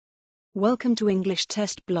Welcome to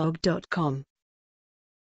EnglishTestBlog.com.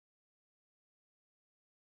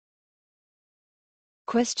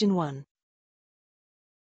 Question 1.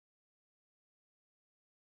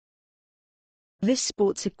 This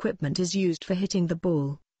sports equipment is used for hitting the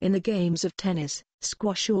ball in the games of tennis,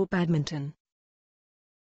 squash or badminton.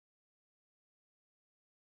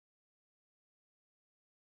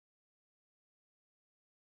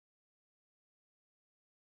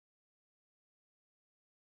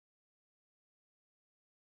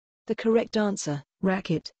 The correct answer,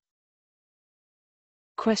 racket.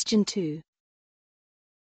 Question 2.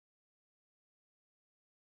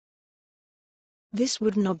 This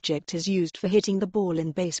wooden object is used for hitting the ball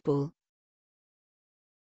in baseball.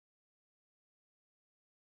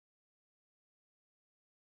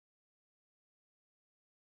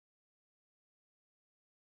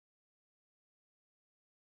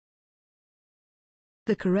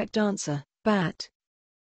 The correct answer, bat.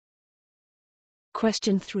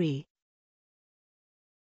 Question 3.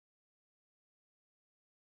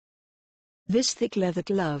 This thick leather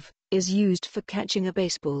glove is used for catching a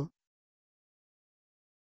baseball.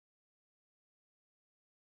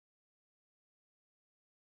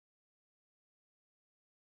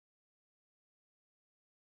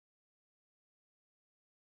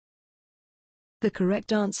 The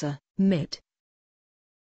correct answer, mitt.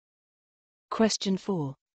 Question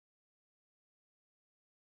 4.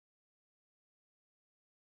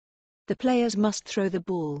 The players must throw the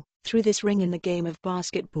ball through this ring in the game of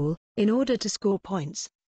basketball in order to score points.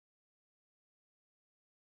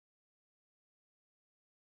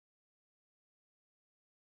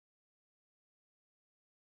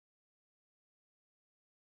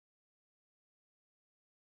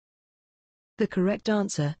 The correct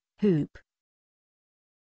answer, hoop.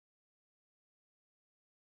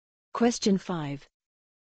 Question 5.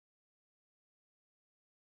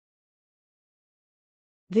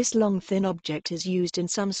 This long thin object is used in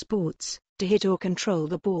some sports to hit or control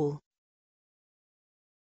the ball.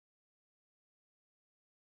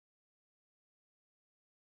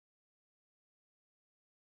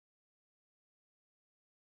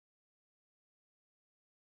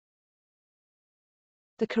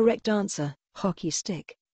 The correct answer, hockey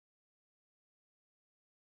stick.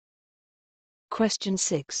 Question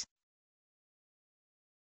 6.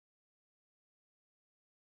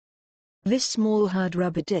 This small hard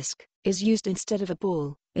rubber disc is used instead of a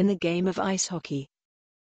ball in the game of ice hockey.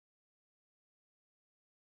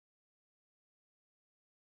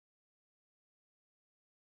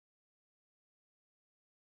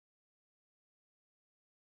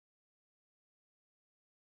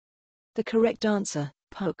 The correct answer,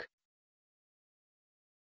 puck.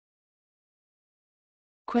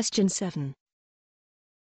 Question 7.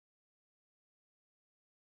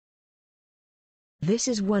 This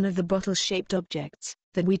is one of the bottle-shaped objects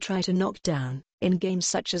that we try to knock down in games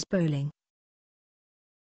such as bowling.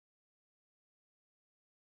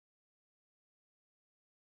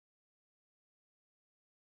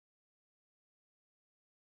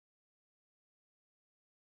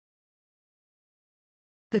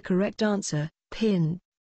 The correct answer, pin.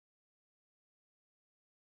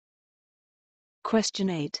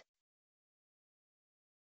 Question 8.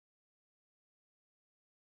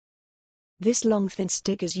 This long thin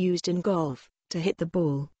stick is used in golf to hit the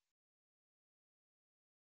ball.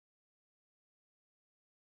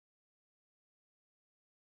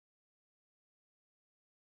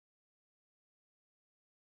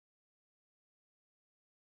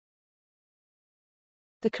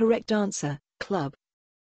 The correct answer, club.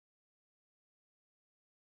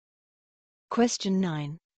 Question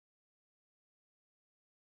 9.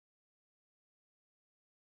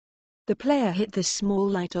 The player hit this small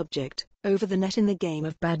light object over the net in the game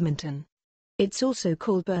of badminton. It's also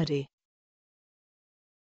called birdie.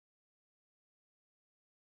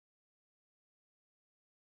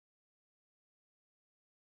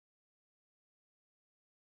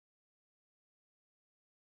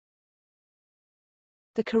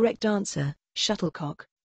 The correct answer, shuttlecock.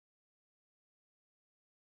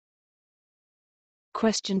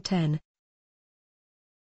 Question 10.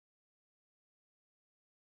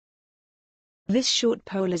 This short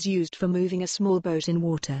pole is used for moving a small boat in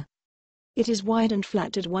water. It is wide and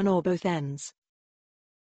flat at one or both ends.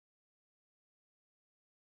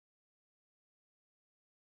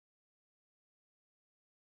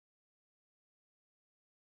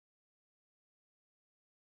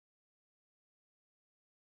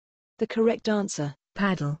 The correct answer,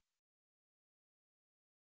 paddle.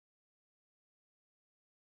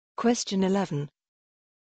 Question 11.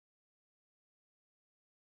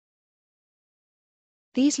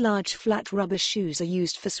 These large flat rubber shoes are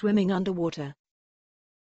used for swimming underwater.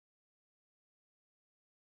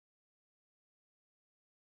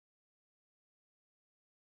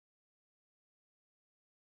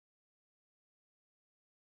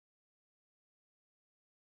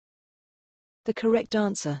 The correct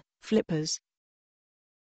answer, flippers.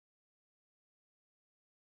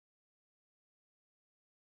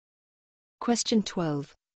 Question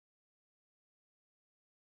 12.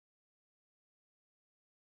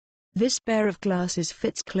 This pair of glasses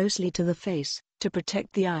fits closely to the face, to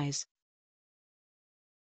protect the eyes.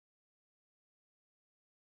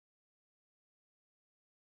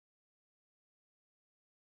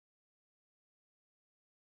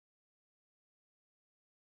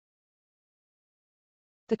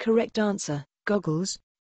 The correct answer, goggles.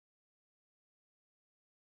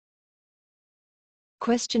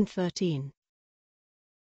 Question 13.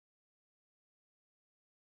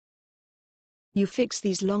 You fix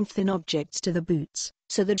these long thin objects to the boots,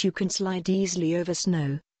 so that you can slide easily over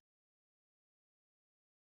snow.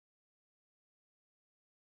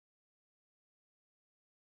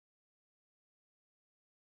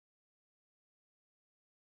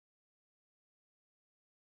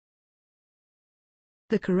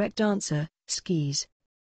 The correct answer, skis.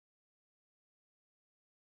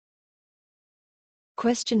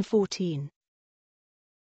 Question 14.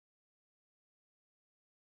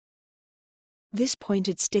 This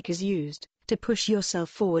pointed stick is used to push yourself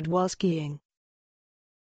forward while skiing.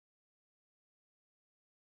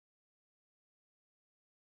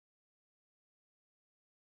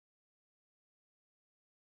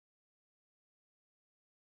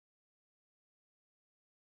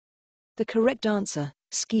 The correct answer,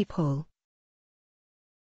 ski pole.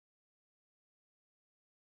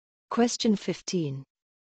 Question 15.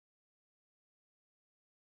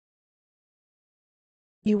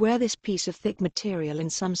 You wear this piece of thick material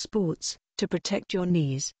in some sports, to protect your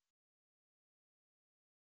knees.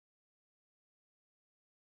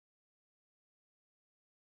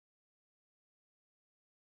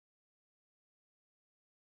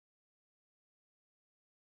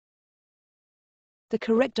 The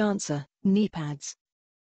correct answer, knee pads.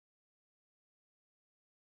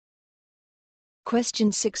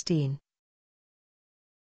 Question 16.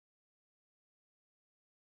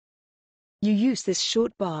 You use this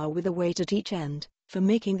short bar with a weight at each end, for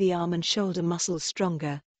making the arm and shoulder muscles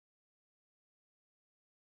stronger.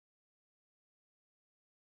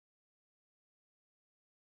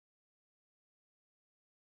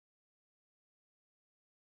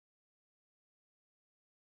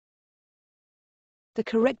 The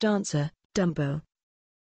correct answer, dumbbell.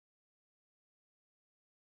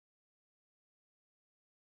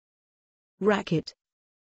 Racket.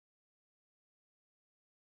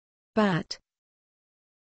 Bat.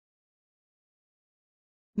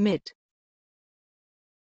 Mitt.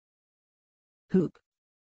 Hoop.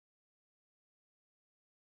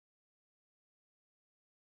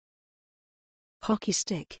 Hockey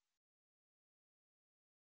stick.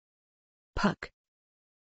 Puck.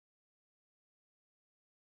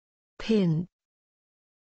 Pin.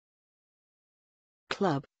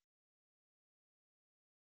 Club.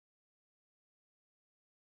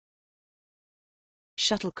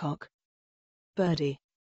 Shuttlecock. Birdie.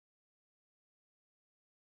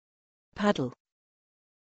 Paddle.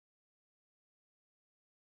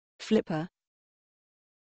 Flipper.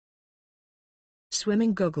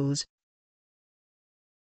 Swimming goggles.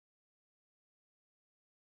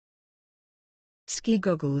 Ski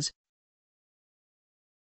goggles.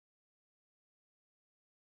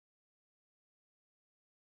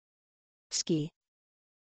 Ski.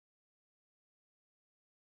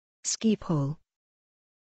 Ski pole.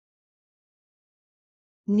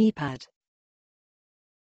 Knee pad.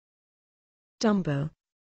 Dumbbell.